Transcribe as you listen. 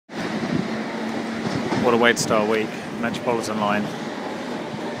What a way to start a week. Metropolitan line.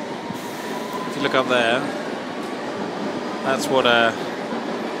 If you look up there, that's what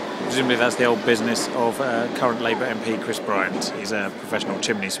presumably that's the old business of current Labour MP Chris Bryant. He's a professional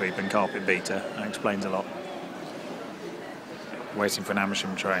chimney sweep and carpet beater. That explains a lot. Waiting for an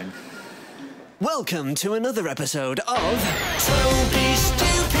Amersham train. Welcome to another episode of Toby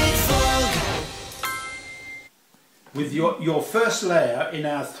Stupid Vlog. With your first layer in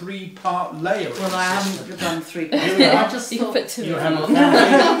our three-part layering Well, I system. haven't done three parts. Yeah. I just thought You have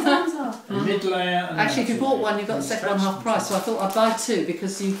a mid-layer and actually, if you bought one, you got the second one half price. So I thought I'd buy two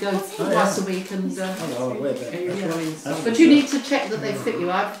because you go twice a week and. But you need to check that they fit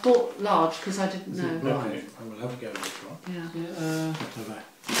you. I bought large because I didn't know. Right, I will have a go at this one. Yeah.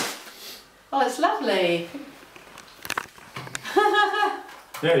 Oh, it's lovely.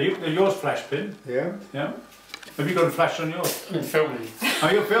 Yeah, yours flash pin. Yeah. Yeah. Have you got a flash on yours? I'm filming. Oh,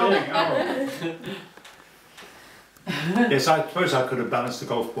 you're filming? Oh. Yes, I suppose I could have balanced the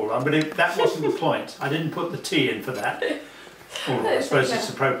golf ball on, but that wasn't the point. I didn't put the tee in for that. Or I suppose it's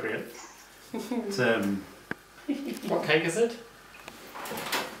appropriate. But, what cake is it?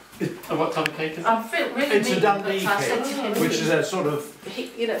 And what type of cake is it? I feel really it's a Dundee cake, which is a sort of...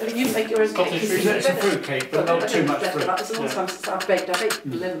 You know, you make your own cake. It's a fruit cake, but not too much fruit. It's a long time since I've baked. I baked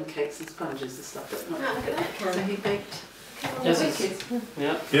lemon cakes and sponges and stuff. But not look at that. So he baked. Yes.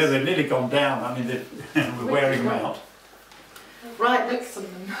 Yeah. Yeah, they've nearly gone down. I mean, we're wearing them out. Right, Looks of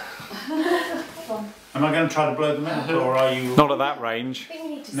them. Am I going to try to blow them out, or are you... Not at that range. I think we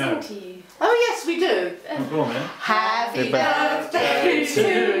need to No. sing to you. oh yes, we do. Oh, go on then. Happy Yeah, birthday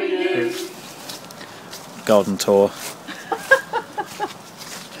to you. Garden tour.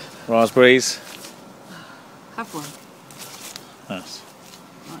 Raspberries. Have one. Yes.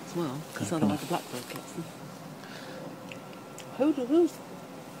 Might as well, because otherwise the blackbird gets them. Who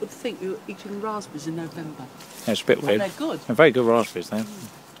would think you were eating raspberries in November? Yeah, it's a bit Well, weird. they're good. They're very good raspberries, though.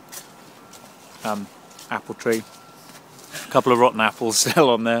 Apple tree. A couple of rotten apples still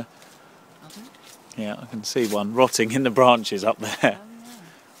on there. Are they? Yeah, I can see one rotting in the branches up there. Oh yeah.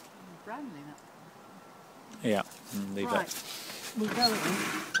 Browning that. Yeah, leave Right. that. We'll go in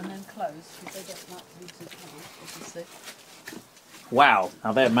and then close because they don't like to use obviously. Wow,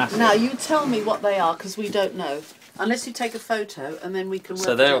 now they're massive. Now you tell me what they are because we don't know. Unless you take a photo and then we can work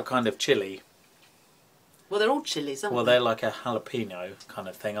So it they're out. kind of chili. Well, they're all chilies, aren't Well, they? they're like a jalapeno kind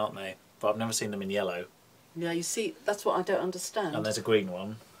of thing, aren't they? But I've never seen them in yellow. Yeah, you see, that's what I don't understand. And there's a green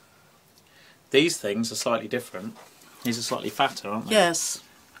one. These things are slightly different. These are slightly fatter, aren't they? Yes.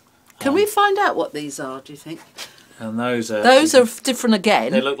 Can we find out what these are, do you think? And those are... Those are different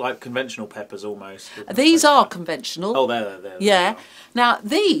again. They look like conventional peppers almost. These are conventional. Oh, they're Yeah. Now,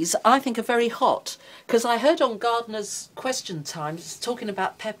 these I think are very hot because I heard on Gardener's Question Times talking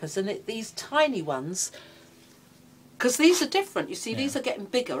about peppers and these tiny ones, because these are different. You see, these are getting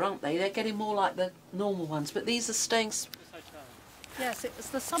bigger, aren't they? They're getting more like the normal ones, but these are staying... Yes, it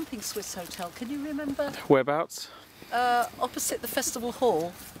was the something Swiss Hotel. Can you remember? Whereabouts? Opposite the Festival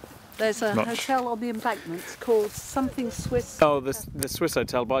Hall. There's a Not hotel on the embankment called something Swiss. Oh, the Swiss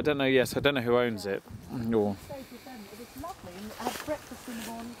Hotel, but I don't know, yes, I don't know who owns it. Or... Stayed with them. It was lovely and had breakfast in the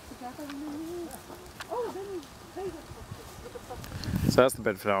morning together. And oh, then they were... So that's the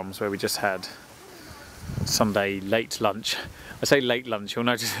Bedford Arms where we just had Sunday late lunch. I say late lunch, you'll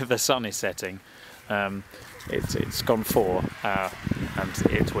notice that the sun is setting. It's gone 4 and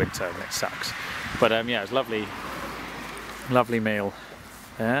it's winter and it sucks. But yeah, it's lovely meal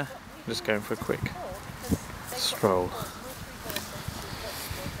there. Just going for a quick stroll.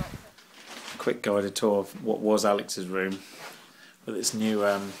 Quick guided tour of what was Alex's room with its new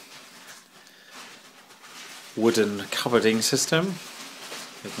wooden cupboarding system.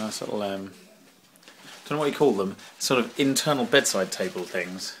 With nice little, don't know what you call them, sort of internal bedside table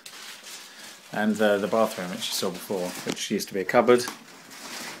things. And the bathroom which you saw before, which used to be a cupboard,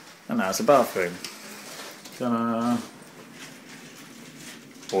 and now it's a bathroom. Ta-da!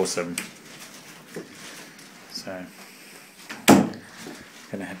 Awesome. So,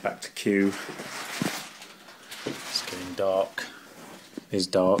 gonna head back to Kew. It's getting dark. It's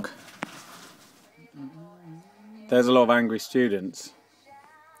dark. There's a lot of angry students.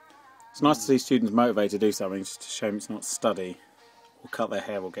 It's nice to see students motivated to do something, just to show them it's not study, or cut their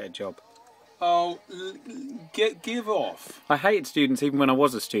hair or get a job. Oh, give off. I hated students even when I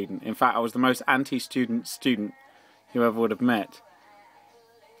was a student. In fact, I was the most anti-student student you ever would have met.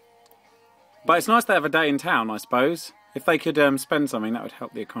 But it's nice to have a day in town, I suppose. If they could spend something, that would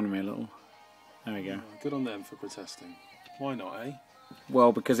help the economy a little. There we go. Good on them for protesting. Why not, eh?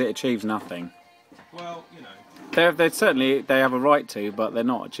 Well, because it achieves nothing. Well, you know. They're certainly, they have a right to, but they're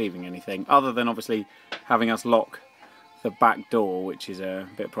not achieving anything other than obviously having us lock the back door, which is a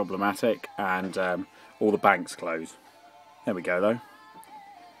bit problematic, and all the banks close. There we go, though.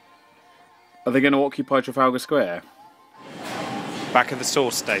 Are they going to occupy Trafalgar Square? Back at the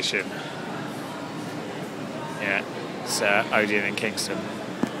source station. Yeah, it's Odeon and Kingston.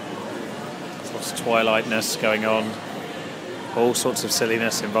 There's lots of twilightness going on. All sorts of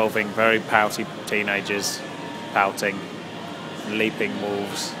silliness involving very pouty teenagers pouting, leaping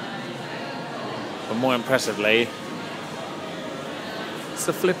wolves. But more impressively, it's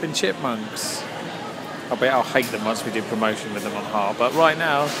the flipping chipmunks. I bet I'll hate them once we do promotion with them on Heart, but right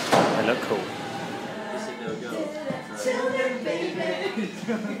now, they look cool.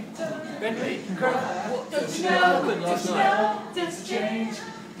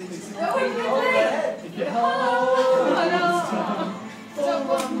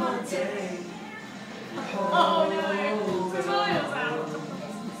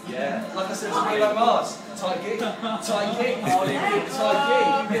 Yeah, like I said to Milo Mars, tight gig, tight gig, tight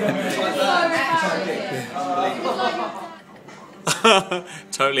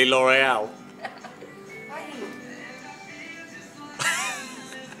gig. Totally L'Oreal.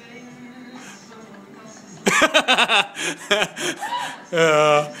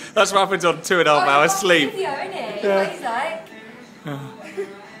 That's what happens on 2.5 hours sleep. Video, isn't it? Yeah. What he's like.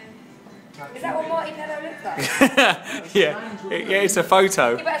 Is that what Marty Pello looks like? Yeah, it's a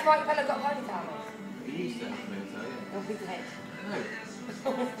photo. Yeah, but has Marty Pello got a ponytail on? He used to have a ponytail, yeah. Oh, big head. I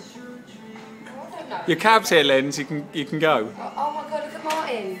don't know. Your cab's here, Lyns. You can go. Oh my god, look at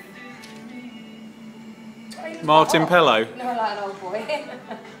Martin. Martin Pello. No, like an old boy.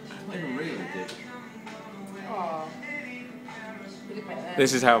 Not even really, did. Oh.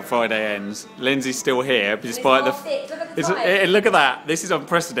 This is how Friday ends. Lyndsey's still here, despite the. Look at the Look at that. This is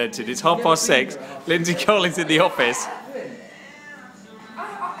unprecedented. It's 6:30. Lyndsey Collins in the office. Have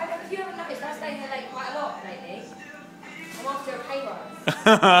you ever noticed I stay here late quite a lot lately? I'm after a pay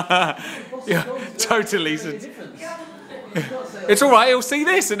rise. Yeah, totally. It's all right. He'll see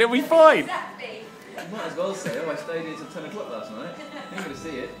this, and it'll be fine. Exactly. You might as well say, oh, I stayed here till 10 o'clock last night. You're going to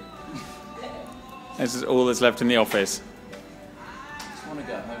see it. This is all that's left in the office. I just want to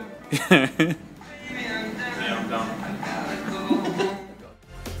go home.